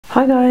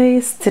Hi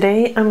guys,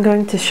 today I'm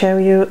going to show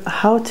you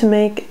how to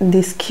make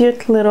these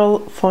cute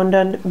little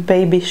fondant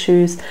baby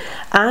shoes,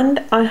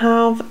 and I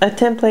have a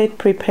template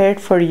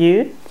prepared for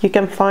you. You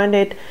can find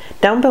it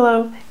down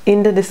below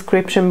in the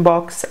description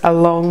box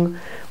along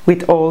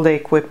with all the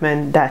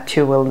equipment that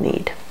you will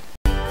need.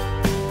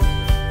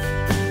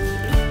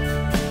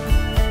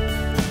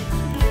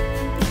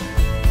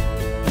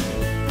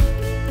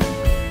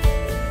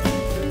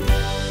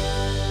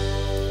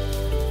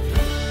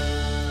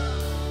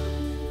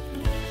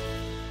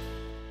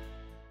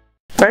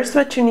 First,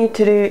 what you need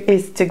to do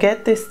is to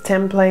get this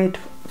template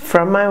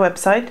from my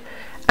website,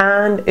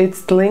 and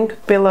it's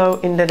linked below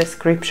in the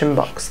description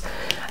box.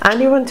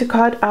 And you want to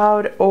cut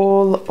out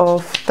all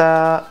of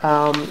the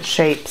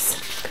shapes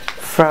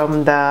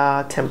from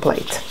the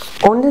template.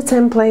 On the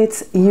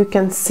templates you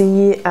can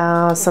see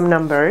some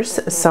numbers,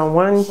 so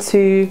 1,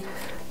 2,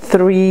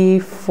 3,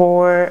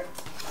 4,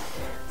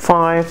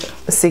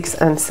 5, 6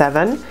 and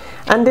 7.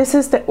 And this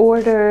is the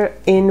order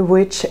in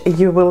which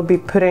you will be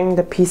putting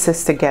the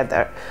pieces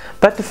together.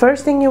 But the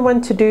first thing you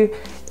want to do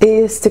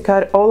is to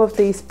cut all of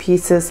these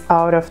pieces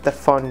out of the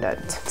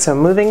fondant. So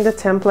moving the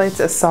templates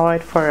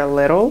aside for a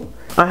little,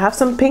 I have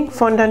some pink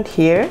fondant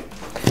here,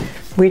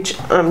 which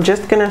I'm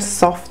just gonna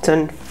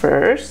soften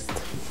first.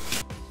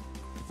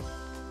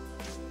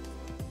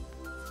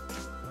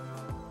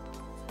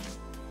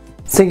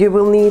 So you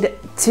will need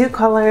 2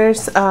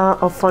 colors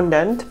of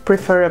fondant,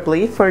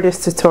 preferably for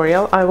this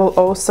tutorial. I will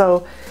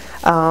also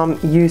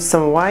use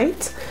some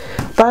white,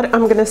 but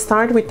I'm gonna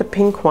start with the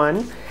pink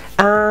one.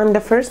 And the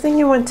first thing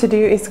you want to do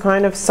is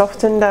kind of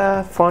soften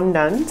the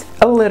fondant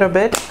a little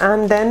bit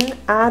and then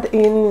add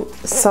in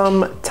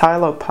some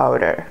phthalo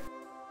powder.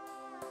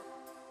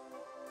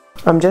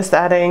 I'm just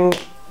adding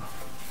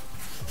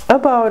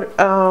about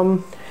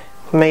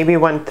maybe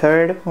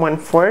 1/3,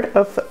 1/4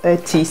 of a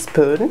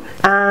teaspoon,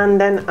 and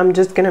then I'm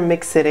just gonna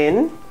mix it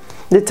in.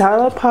 The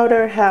phthalo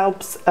powder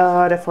helps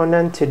the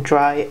fondant to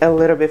dry a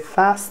little bit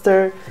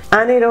faster,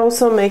 and it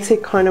also makes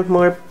it kind of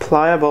more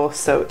pliable,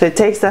 so it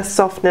takes that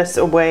softness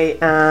away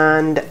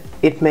and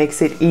it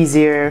makes it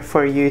easier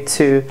for you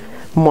to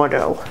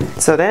model.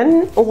 So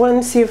then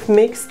once you've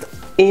mixed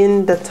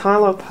in the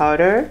phthalo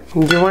powder,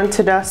 you want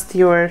to dust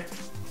your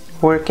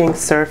working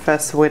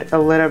surface with a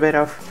little bit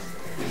of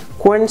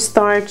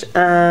cornstarch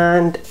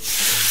and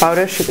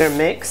powdered sugar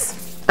mix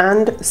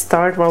and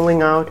start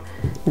rolling out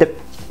the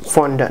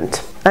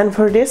fondant. And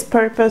for this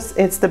purpose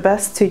it's the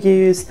best to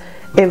use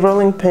a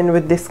rolling pin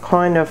with this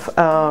kind of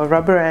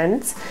rubber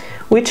ends,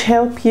 which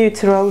help you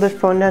to roll the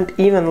fondant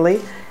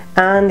evenly,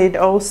 and it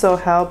also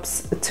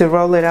helps to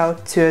roll it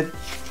out to a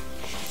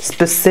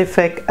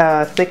specific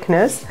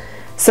thickness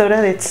so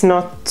that it's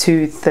not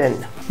too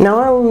thin. Now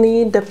I'll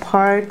need the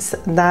parts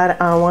that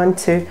I want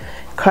to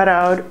cut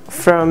out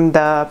from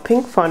the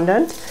pink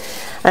fondant,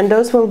 and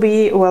those will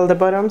be, well, the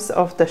bottoms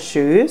of the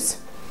shoes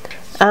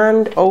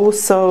and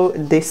also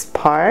this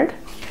part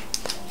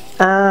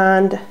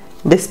and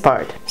this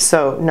part.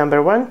 So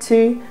number 1,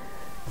 2,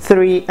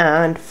 3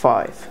 and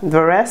 5.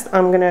 The rest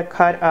I'm gonna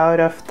cut out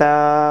of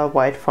the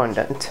white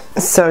fondant.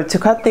 So to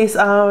cut these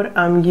out,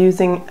 I'm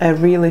using a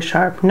really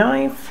sharp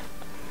knife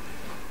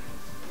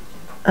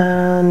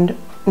and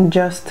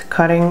just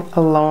cutting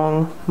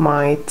along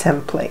my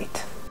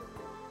template.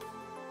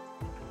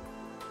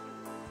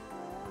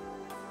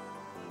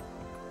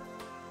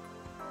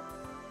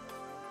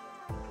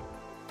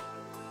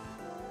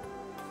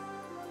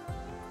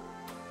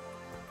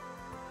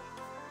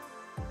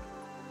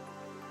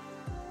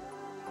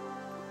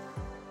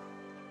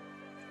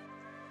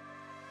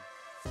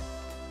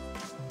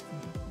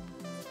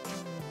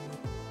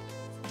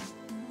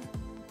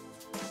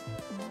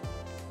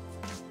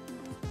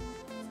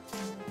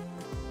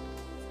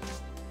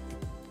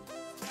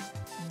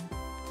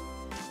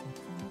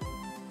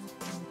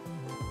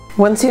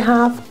 Once you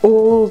have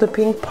all the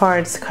pink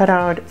parts cut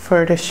out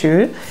for the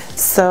shoe,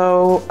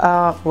 so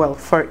well,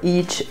 for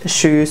each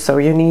shoe, so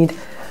you need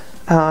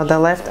the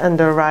left and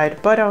the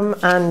right bottom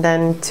and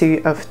then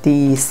 2 of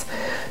these.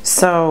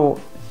 So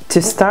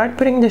to start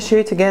putting the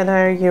shoe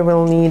together you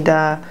will need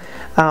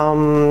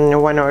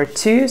 1 or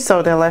 2,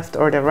 so the left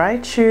or the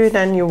right shoe.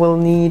 Then you will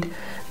need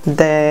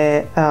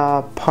the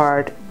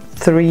part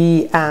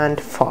 3 and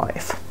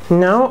 5.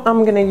 Now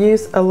I'm gonna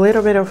use a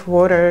little bit of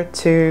water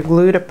to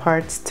glue the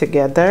parts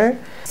together.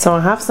 So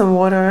I have some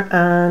water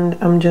and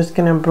I'm just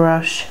gonna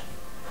brush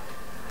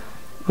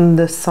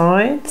the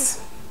sides.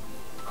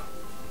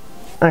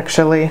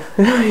 Actually,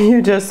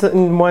 you just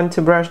want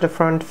to brush the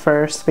front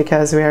first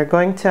because we are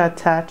going to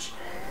attach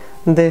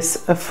this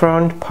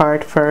front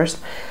part first,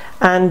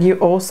 and you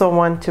also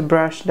want to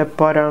brush the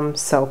bottom,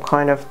 so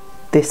kind of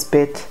this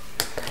bit,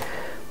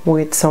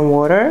 with some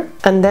water.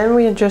 And then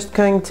we are just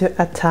going to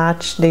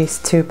attach these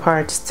 2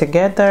 parts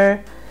together,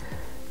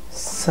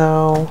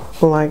 so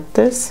like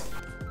this.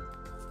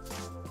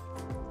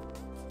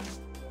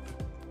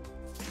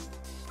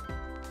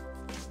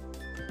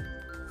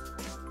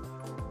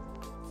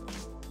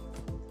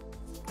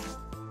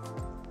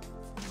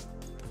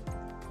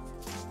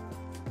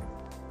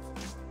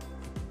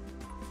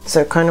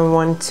 So kind of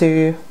want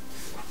to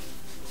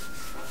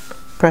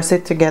press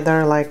it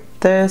together like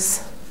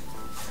this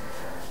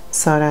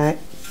so that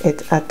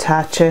it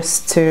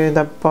attaches to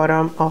the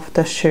bottom of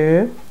the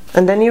shoe.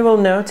 And then you will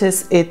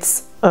notice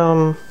it's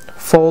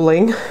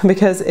falling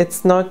because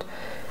it's not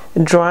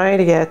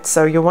dried yet,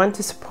 so you want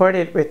to support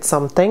it with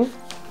something.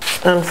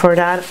 And for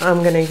that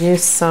I'm gonna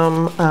use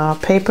some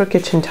paper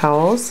kitchen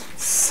towels.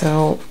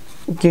 So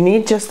you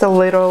need just a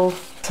little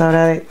so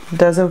that it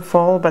doesn't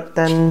fall, but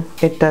then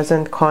it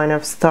doesn't kind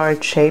of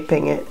start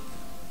shaping it.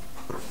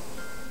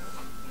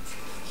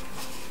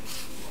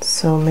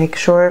 So make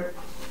sure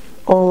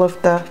all of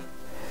the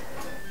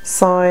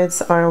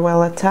sides are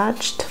well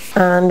attached,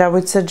 and I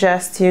would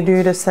suggest you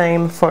do the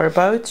same for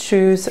both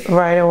shoes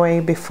right away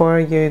before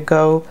you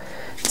go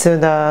to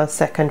the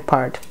second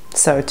part,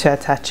 so to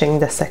attaching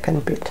the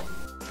second bit.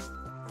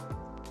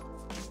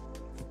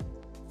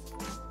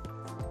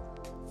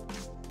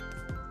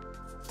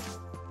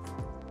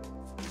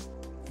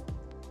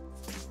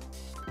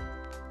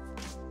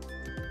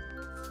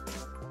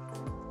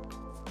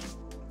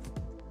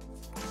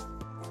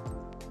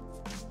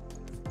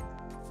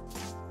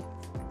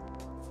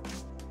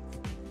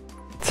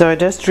 So I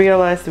just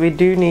realized we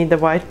do need the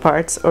white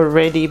parts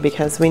already,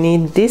 because we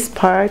need this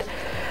part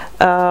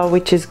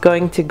which is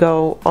going to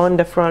go on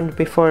the front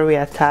before we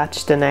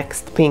attach the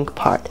next pink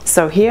part.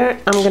 So here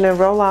I'm gonna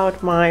roll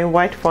out my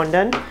white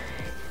fondant,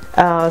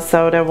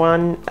 so the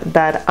one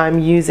that I'm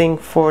using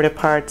for the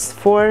parts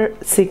 4,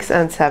 6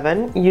 and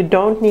 7. You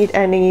don't need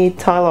any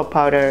tile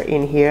powder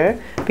in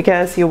here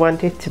because you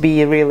want it to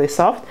be really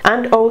soft.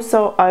 And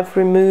also I've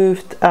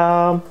removed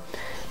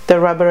the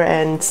rubber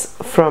ends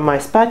from my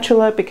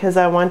spatula because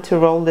I want to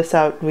roll this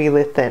out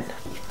really thin.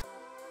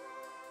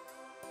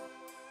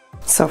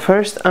 So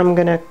first I'm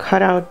gonna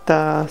cut out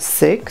the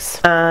 6,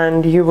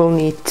 and you will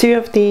need 2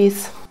 of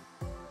these,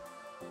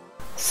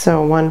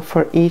 so 1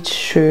 for each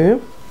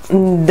shoe.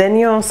 Then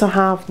you also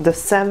have the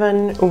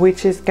 7,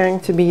 which is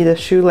going to be the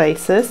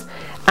shoelaces,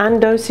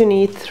 and those you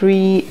need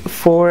 3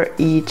 for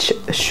each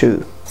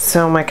shoe.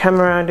 So my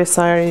camera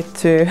decided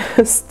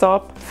to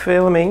stop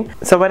filming.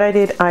 So what I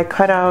did, I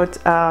cut out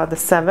the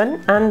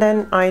 7 and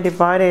then I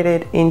divided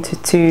it into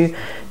 2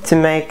 to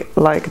make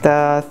like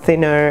the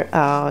thinner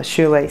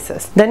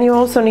shoelaces. Then you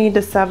also need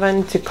the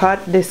 7 to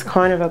cut this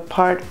kind of a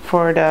part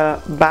for the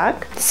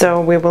back.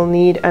 So we will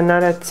need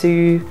another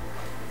 2,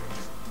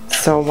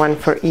 so 1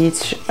 for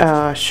each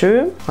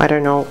shoe. I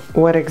don't know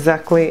what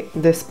exactly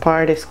this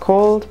part is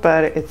called,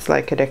 but it's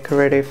like a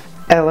decorative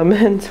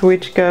element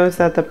which goes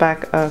at the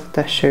back of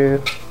the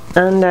shoe.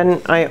 And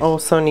then I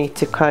also need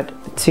to cut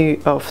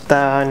 2 of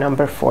the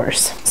number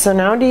 4s. So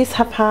now these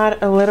have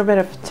had a little bit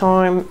of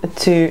time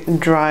to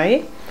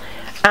dry,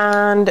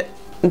 and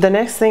the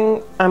next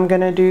thing I'm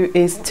gonna do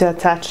is to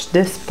attach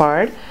this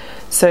part.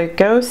 So it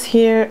goes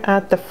here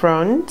at the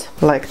front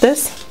like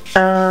this,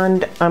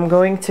 and I'm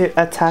going to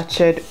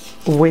attach it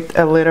with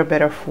a little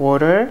bit of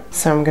water.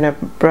 So I'm gonna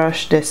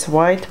brush this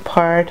white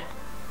part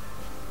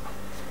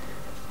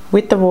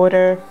with the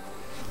water,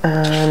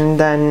 and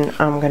then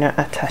I'm gonna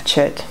attach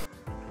it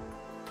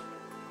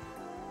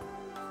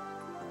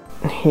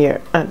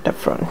here at the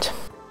front.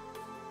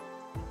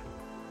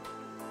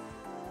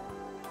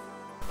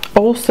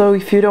 Also,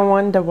 if you don't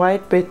want the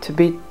white bit to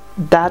be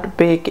that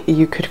big,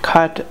 you could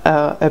cut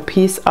a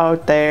piece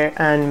out there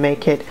and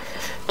make it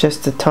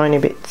just a tiny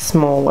bit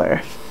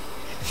smaller.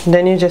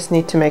 Then you just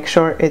need to make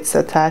sure it's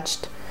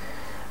attached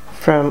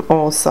from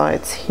all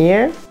sides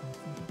here.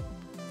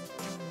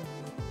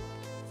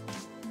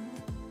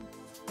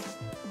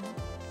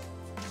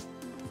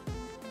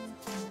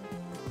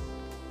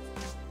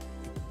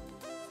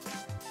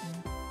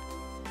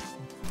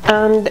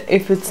 And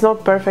if it's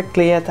not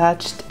perfectly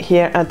attached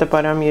here at the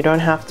bottom, you don't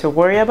have to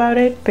worry about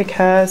it,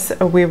 because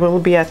we will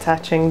be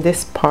attaching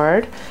this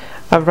part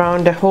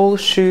around the whole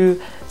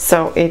shoe,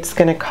 so it's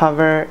gonna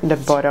cover the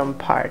bottom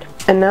part.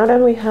 And now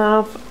that we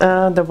have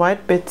the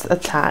white bits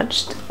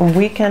attached,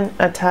 we can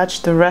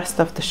attach the rest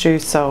of the shoe,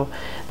 so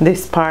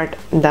this part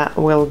that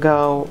will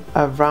go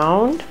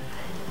around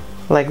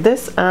like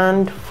this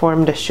and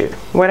form the shoe.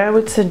 What I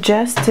would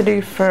suggest to do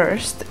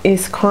first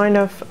is kind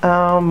of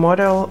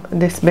model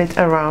this bit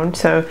around.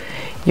 So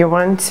you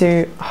want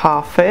to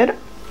half it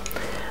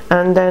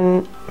and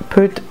then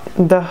put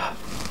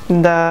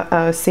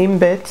the seam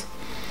bit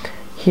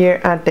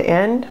here at the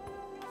end,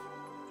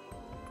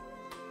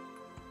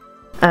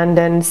 and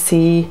then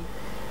see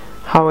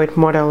how it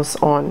models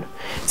on.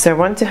 So I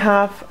want to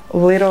have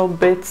little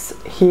bits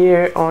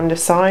here on the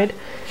side,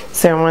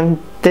 so I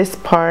want this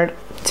part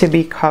to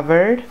be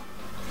covered,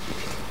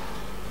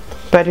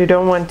 but you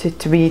don't want it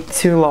to be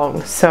too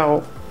long.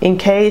 So in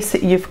case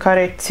you've cut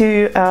it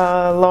too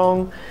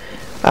long,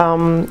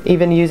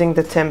 even using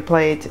the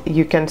template,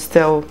 you can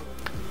still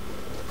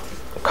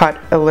cut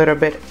a little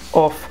bit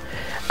off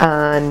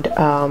and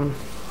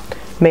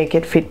make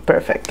it fit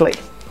perfectly.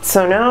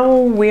 So now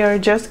we are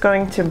just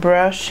going to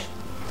brush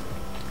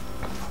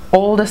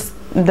all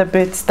the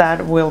bits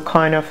that will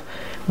kind of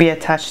be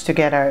attached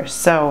together.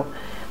 So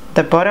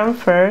the bottom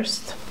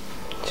first,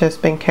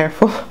 just being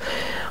careful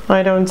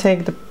I don't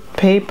take the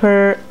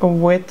paper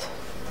with,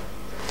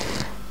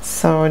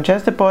 so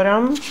just the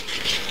bottom.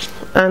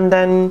 And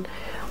then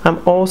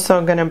I'm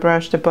also gonna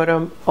brush the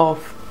bottom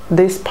of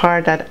this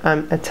part that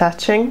I'm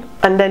attaching,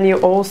 and then you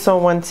also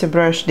want to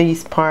brush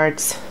these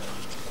parts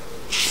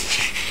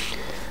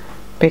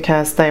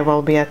because they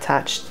will be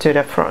attached to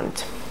the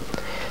front.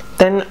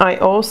 Then I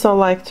also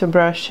like to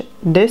brush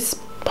this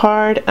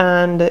part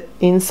and the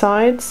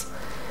insides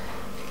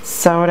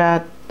so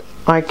that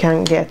I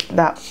can get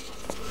that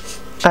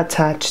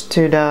attached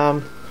to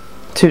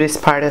this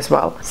part as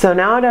well. So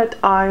now that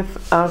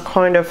I've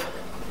kind of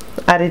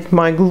added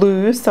my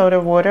glue, soda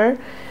water,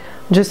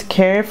 just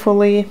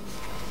carefully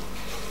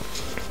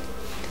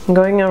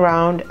going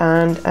around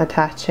and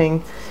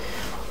attaching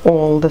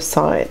all the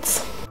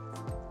sides.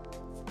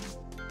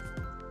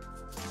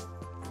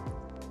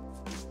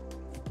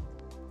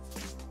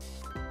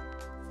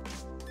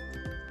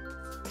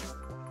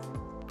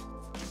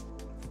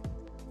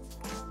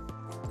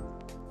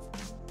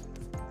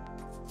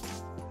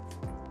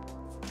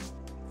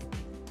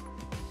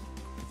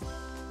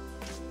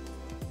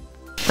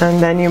 And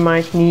then you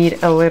might need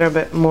a little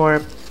bit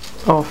more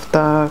of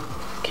the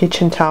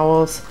kitchen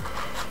towels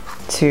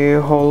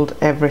to hold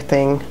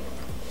everything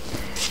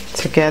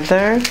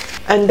together.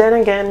 And then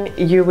again,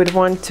 you would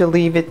want to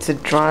leave it to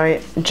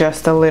dry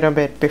just a little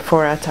bit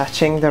before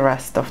attaching the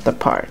rest of the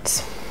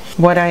parts.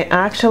 What I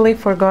actually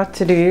forgot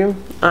to do,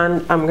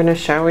 and I'm gonna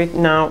show it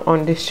now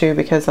on this shoe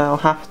because I'll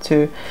have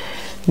to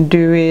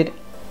do it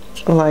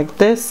like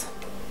this.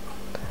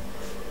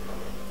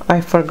 I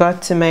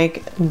forgot to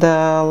make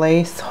the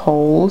lace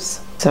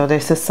holes, so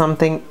this is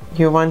something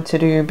you want to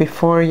do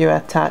before you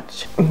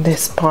attach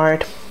this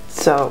part.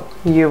 So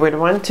you would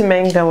want to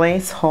make the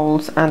lace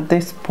holes at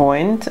this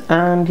point,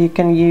 and you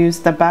can use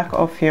the back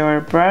of your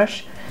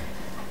brush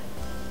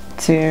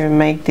to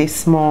make these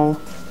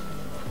small.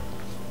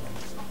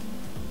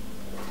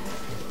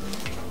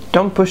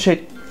 Don't push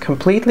it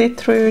completely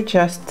through,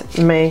 just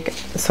make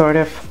sort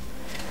of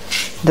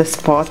the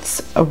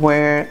spots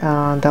where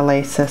the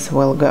laces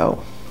will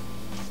go.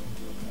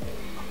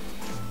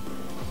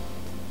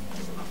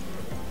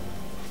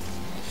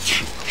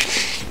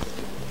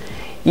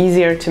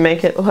 Easier to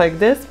make it like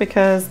this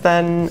because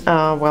then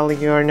well,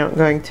 you're not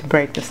going to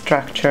break the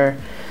structure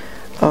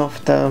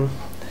of the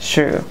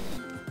shoe.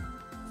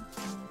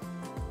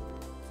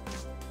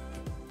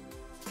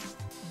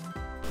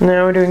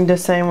 Now we're doing the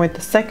same with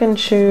the second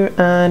shoe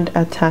and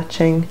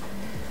attaching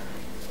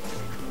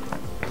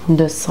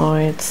the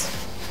sides.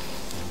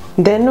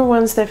 Then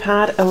once they've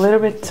had a little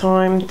bit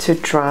time to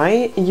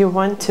dry, you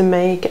want to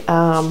make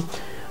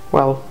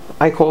well,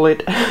 I call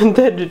it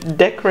the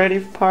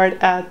decorative part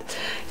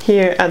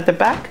here at the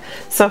back.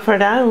 So for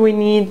that we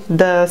need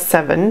the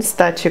 7s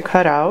that you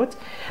cut out,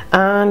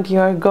 and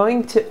you're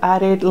going to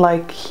add it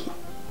like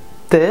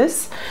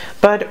this,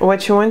 but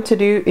what you want to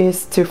do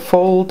is to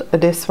fold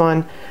this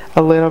one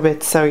a little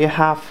bit so you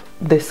have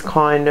this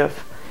kind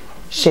of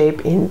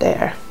shape in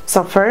there.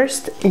 So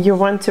first you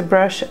want to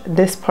brush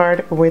this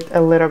part with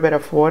a little bit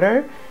of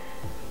water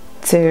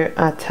to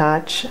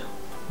attach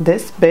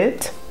this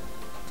bit,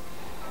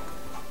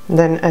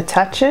 then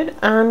attach it,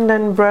 and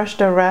then brush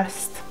the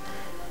rest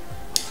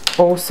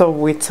also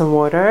with some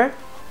water.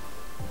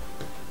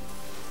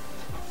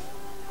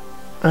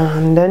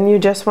 And then you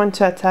just want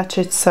to attach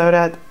it so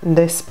that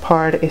this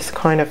part is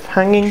kind of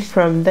hanging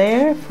from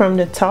there, from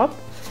the top,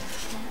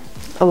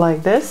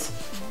 like this.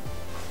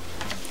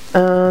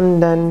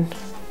 And then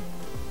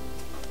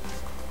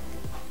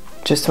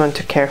just want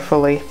to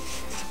carefully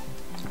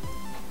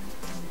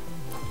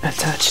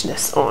attach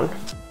this on.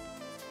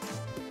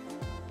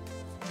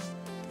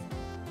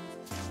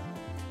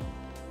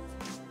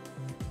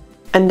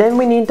 And then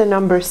we need the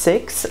number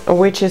 6,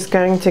 which is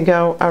going to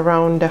go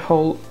around the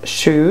whole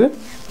shoe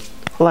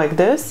like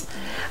this,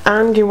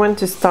 and you want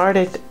to start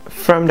it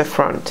from the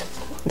front.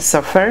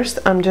 So first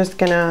I'm just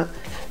gonna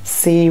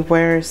see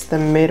where's the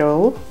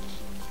middle,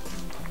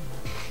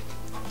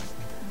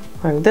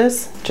 like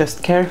this,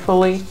 just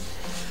carefully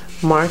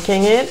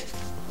marking it,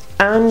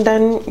 and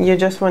then you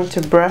just want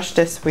to brush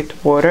this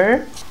with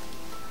water.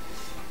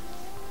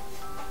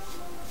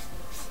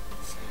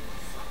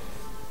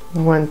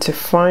 Want to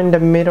find the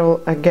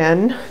middle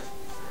again,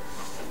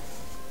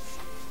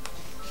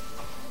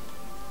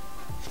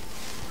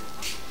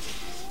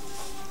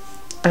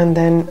 and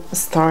then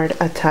start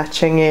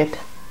attaching it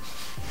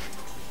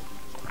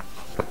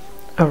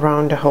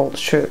around the whole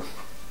shoe.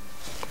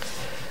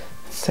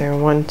 So you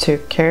want to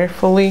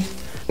carefully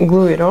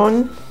glue it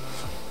on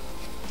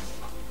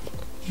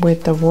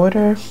with the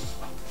water.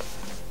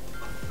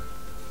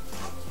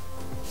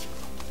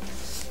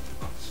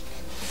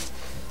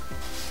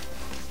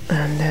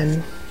 And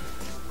then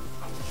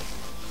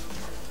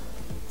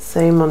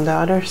same on the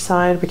other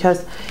side,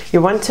 because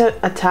you want to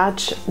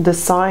attach the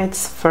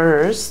sides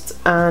first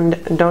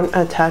and don't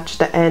attach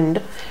the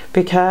end,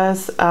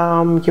 because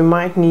you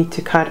might need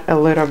to cut a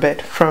little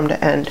bit from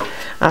the end,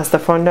 as the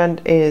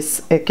fondant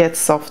it gets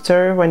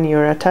softer when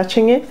you're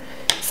attaching it.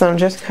 So I'm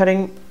just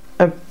cutting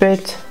a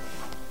bit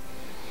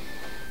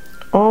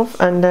off,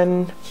 and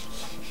then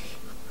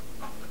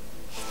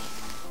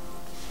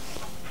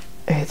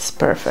it's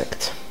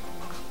perfect.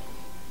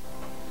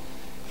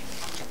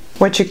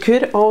 What you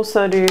could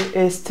also do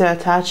is to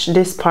attach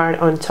this part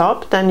on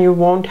top, then you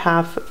won't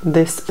have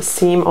this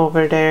seam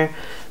over there,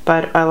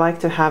 but I like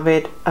to have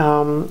it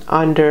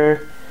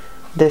under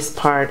this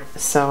part,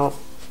 so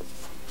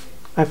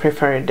I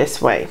prefer it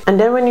this way. And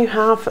then when you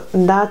have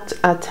that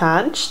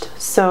attached,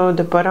 so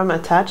the bottom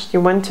attached,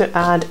 you want to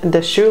add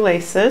the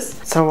shoelaces.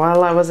 So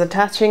while I was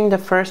attaching the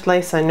first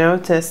lace, I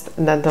noticed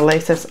that the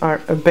laces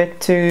are a bit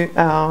too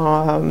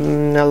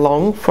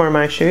long for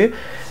my shoe.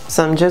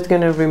 So I'm just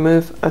gonna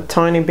remove a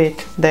tiny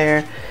bit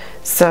there.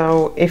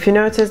 So if you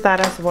notice that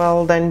as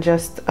well, then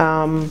just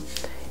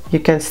you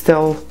can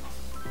still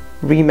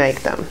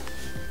remake them.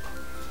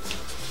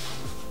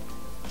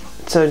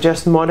 So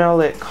just model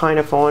it kind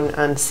of on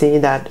and see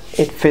that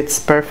it fits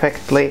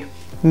perfectly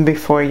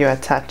before you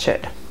attach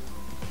it.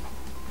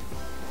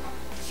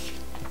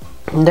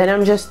 And then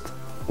I'm just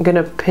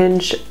gonna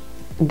pinch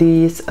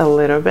these a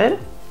little bit.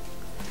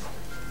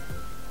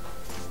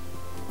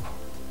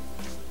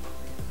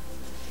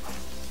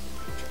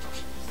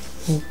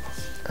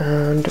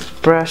 And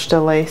brush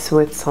the lace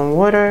with some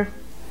water.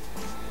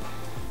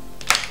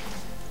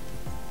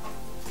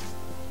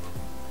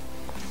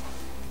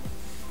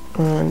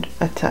 And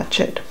attach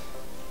it.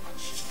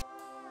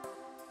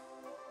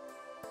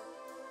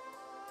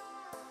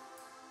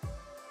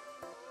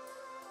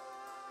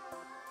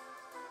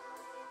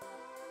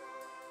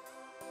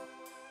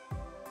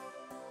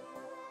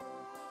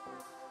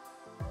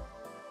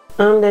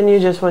 And then you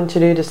just want to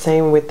do the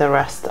same with the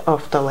rest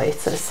of the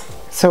laces.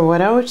 So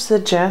what I would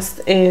suggest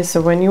is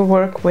when you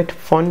work with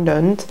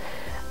fondant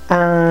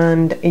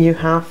and you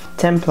have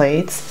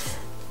templates,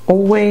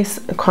 always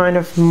kind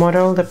of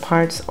model the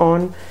parts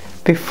on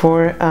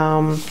before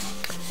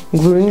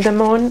gluing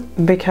them on,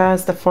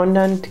 because the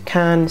fondant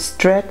can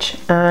stretch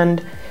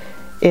and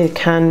it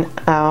can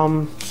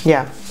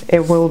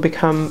it will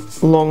become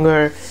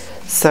longer,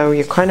 so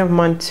you kind of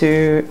want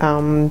to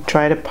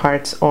try the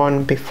parts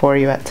on before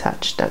you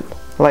attach them,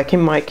 like in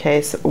my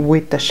case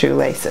with the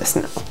shoelaces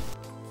now.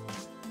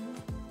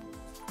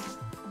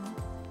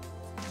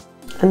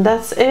 And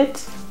that's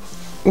it.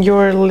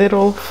 Your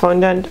little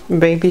fondant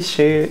baby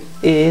shoe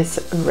is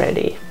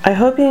ready. I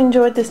hope you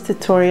enjoyed this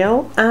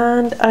tutorial,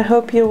 and I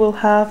hope you will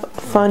have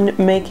fun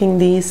making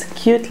these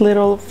cute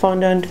little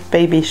fondant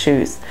baby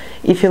shoes.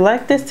 If you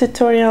like this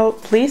tutorial,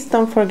 please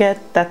don't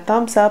forget that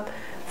thumbs up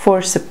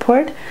for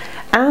support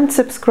and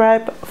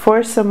subscribe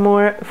for some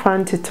more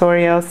fun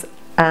tutorials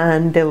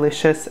and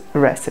delicious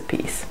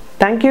recipes.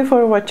 Thank you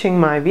for watching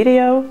my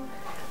video.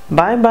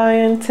 Bye bye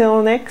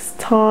until next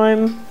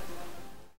time.